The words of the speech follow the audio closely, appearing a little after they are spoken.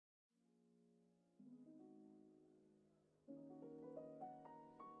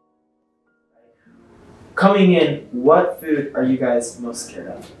Coming in, what food are you guys most scared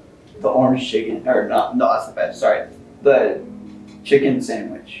of? The orange chicken, or no, that's the best. Sorry, the chicken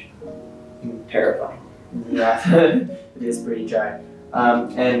sandwich. Terrifying. Yeah, it is pretty dry.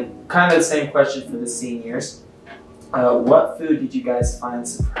 And kind of the same question for the seniors. What food did you guys find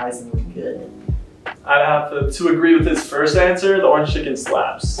surprisingly good? I'd have to agree with his first answer. The orange chicken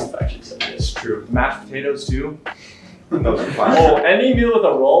slaps. It's actually so good. It's true. Mashed potatoes too. Those are fine. Oh, any meal with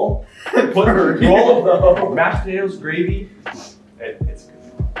a roll. Put roll though. Mashed potatoes, gravy. It's good.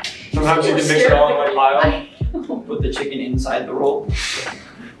 Sometimes you can mix it all in one pile. Put the chicken inside the roll.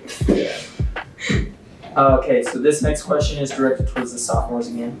 Yeah. Okay, so this next question is directed towards the sophomores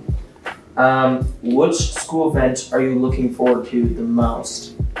again. Which school event are you looking forward to the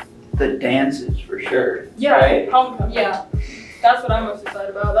most? The dances for sure. Yeah, Right? yeah. That's what I'm most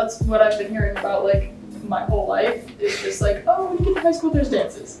excited about. That's what I've been hearing about like my whole life. It's just like, oh, when you get to high school, there's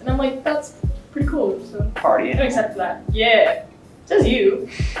dances, and I'm like, that's pretty cool. So Party. I'm excited for that. Yeah, says you.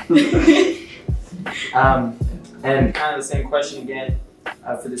 And kind of the same question again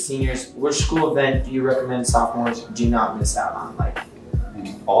for the seniors. Which school event do you recommend sophomores do not miss out on? Like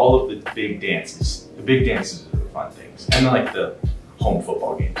All of the big dances. The big dances are the fun things, and then like the home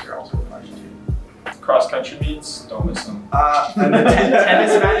football games are also fun too. Cross country meets, don't miss them. And the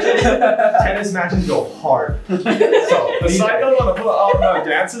tennis matches go hard. So The side note on the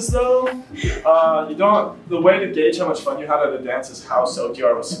dances though, you don't. The way to gauge how much fun you had at a dance is how soaked you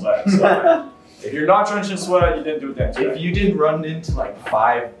are with sweat. So if you're not drenched in sweat, you didn't do a dance. if Right? you didn't run into like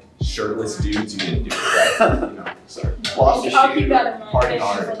 5 shirtless dudes, you didn't do it right. You know, sorry. Lost a I'll keep shoe. that in mind. Party Thank you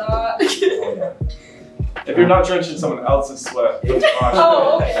hard. for that. Oh, yeah. If you're not drenched in someone else's sweat, don't wash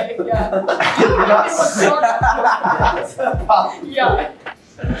Oh, okay, yeah. Yeah.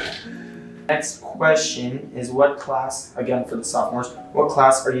 next question is what class, again for the sophomores, what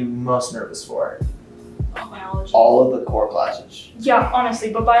class are you most nervous for? Oh, biology. All of the core classes. Yeah,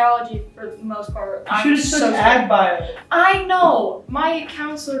 honestly, but biology for the most part. I'm Should've so took ag bio. I know. My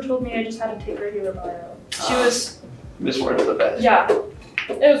counselor told me I just had to take regular bio. She was, Miss Ward's the best. yeah,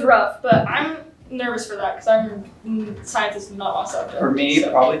 it was rough, but I'm nervous for that because science is not my subject. For me,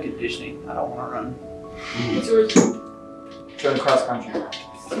 so. probably conditioning. I don't want to run. What's yours? Join cross country.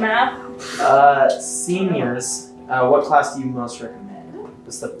 Math. Seniors, what class do you most recommend?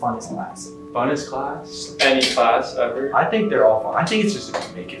 What's the funnest class? Funnest class? any class ever. I think they're all fun. I think it's just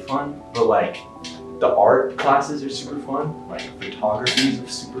to make it fun. But like the art classes are super fun. Like photography is a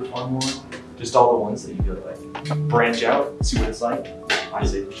super fun one. Just all the ones that you go like branch out, see what it's like. I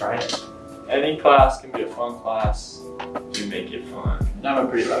say try it. Any class can be a fun class. You make it fun. I'm a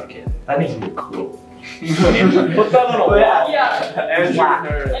pretty loud kid. That needs to be cool. Put that on a wall. Yeah. Andrew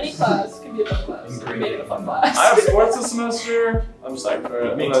nerd. Any class can be a fun class. Great. Make it a fun class. I have sports this semester. I'm psyched for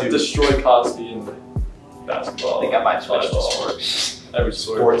it. I'm Me gonna too. destroy Cosby in basketball. I think I might switch to volleyball, sports. Every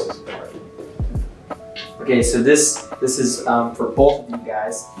sport. Sports is great. Okay, so this is for both of you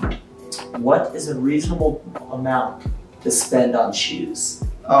guys. What is a reasonable amount to spend on shoes?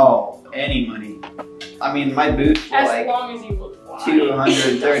 Oh, any money. I mean, my boots were As like long as you look fly.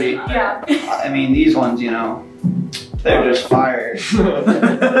 230. Yeah. I mean, these ones, you know, they're just fire.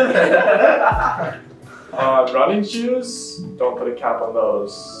 Running shoes. Don't put a cap on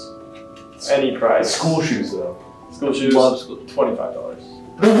those. Any price. School shoes though. School shoes. Love school. $25.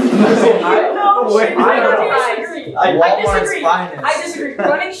 I disagree. Walmart's disagree. finest. I disagree.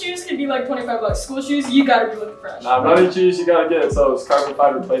 Running shoes can be like $25. School shoes, you gotta be looking fresh. Nah, running shoes you gotta get. So it's carbon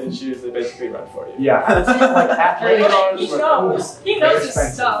fiber plated shoes. They basically run for you. Yeah. Like athletic He shoes. knows. He knows his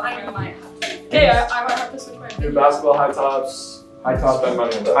expensive. stuff. I might have to. Okay, I might have to switch my New opinion. basketball high tops. High top. Spend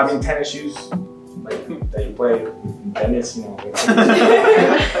money on those. I mean tennis shoes. Like that you play tennis, you know.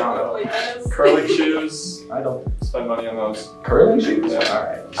 I don't know. Wait, that is- Curling shoes. I don't. Spend money on those. Curling shoes? Yeah.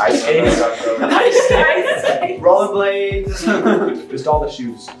 Alright. Ice skates. Rollerblades. Just all the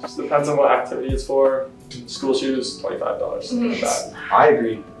shoes. Just depends on what activity it's for. School shoes, $25. Something like that. I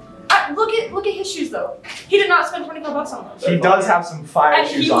agree. Look at his shoes though. He did not spend $25 on those. He does have some fire And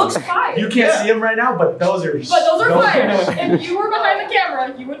shoes he on. looks fine. You can't see him right now, but those are. But those are fire. If you were behind the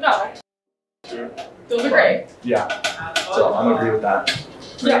camera, you would know. Sure. Those are great. Yeah. So I'm agree with that.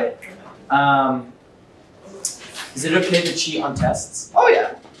 Yeah. Is it okay to cheat on tests? Oh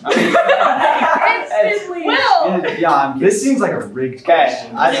yeah. Instantly. Will. Yeah, I'm kidding. This seems like a rigged Okay,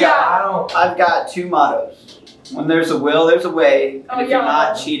 question. I've got 2 mottos. When there's a will, there's a way. Oh, And if yeah. you're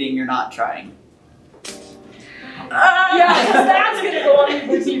not cheating, you're not trying. Yeah, 'cause that's gonna go on your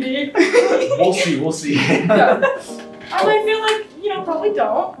TV. We'll see. Yeah. I might feel like, probably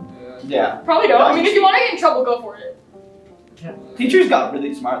don't. Yeah. Probably don't. I mean, if you want to get in trouble, go for it. Teachers got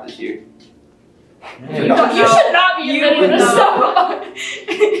really smart this year. Yeah, You should not be admitting this stuff.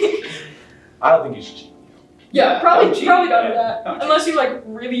 I don't think you should cheat. Yeah, probably Don't cheat. don't do that. Don't cheat. Unless you like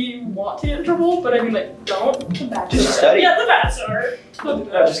really want to get in trouble, but I mean like don't. It's a bad Just start. study. Yeah, it's a bad start. Don't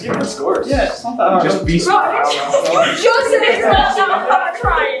do that. Just give me the scores. Yeah, it's not that hard. Just be smart. You just said it's not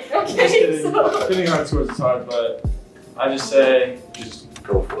trying. Just Okay, kidding. so Getting hard scores is hard, but I just say, Just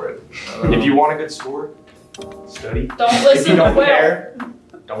go for it. um, If you want a good score, study. don't If listen you to don't Will. care,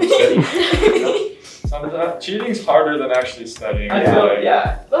 don't study. sometimes cheating's harder than actually studying. I feel feel like.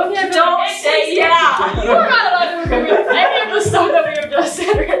 yeah. Okay, don't say yeah. You're not allowed to agree with any of the stuff that we have just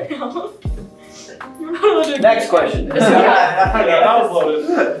said right now. You're not allowed to agree. Next question. Yeah, that was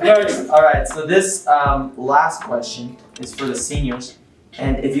loaded. Next. All right, so this last question is for the seniors.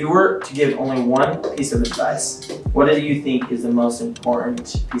 And if you were to give only one piece of advice, what do you think is the most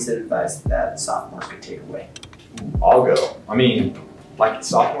important piece of advice that sophomores could take away? I'll go. I mean, like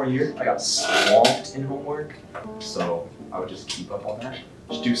sophomore year, I got swamped in homework, so I would just keep up on that.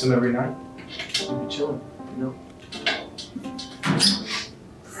 Just do some every night. You'd be chilling, you know.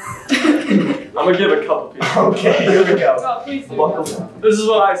 I'm gonna give a couple pieces. Okay, here we go. Oh, please do. Buckle up. This is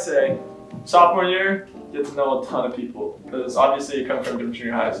what I say. Sophomore year, get to know a ton of people. Because obviously you come from different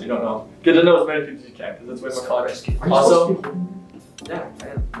junior highs, you don't know. Get to know as many people as you can, because that's way more fun. Also, yeah,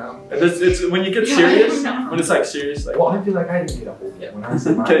 man, no. And it's when you get serious, when it's like serious, like, Well, I feel like I didn't get a whole when I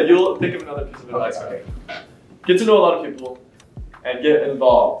said mine. okay, you'll think of another piece of advice. Okay. Get to know a lot of people and get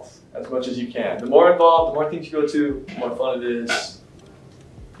involved as much as you can. The more involved, the more things you go to, the more fun it is.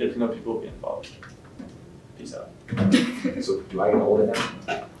 Get to know people, be involved. Peace out. So do I get older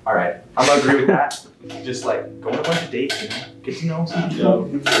now? All right, I'm gonna agree with that. Just like go on a bunch of dates, you know, get to know some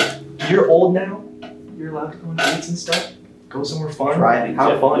people. You're old now. You're allowed to go on dates and stuff. Go somewhere fun. Driving.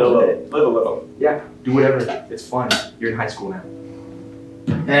 Have fun YOLO. with it. Live a little. Yeah, do whatever. It's fun. You're in high school now.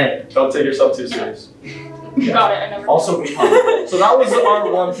 Hey, Don't take yourself too serious. Got it. I never. Also be humble. So that was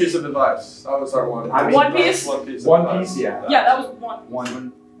our one piece of advice. That was our one. I mean, One piece? One piece. Of One advice. piece, yeah. Yeah, that was one.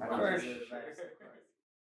 One. Alright.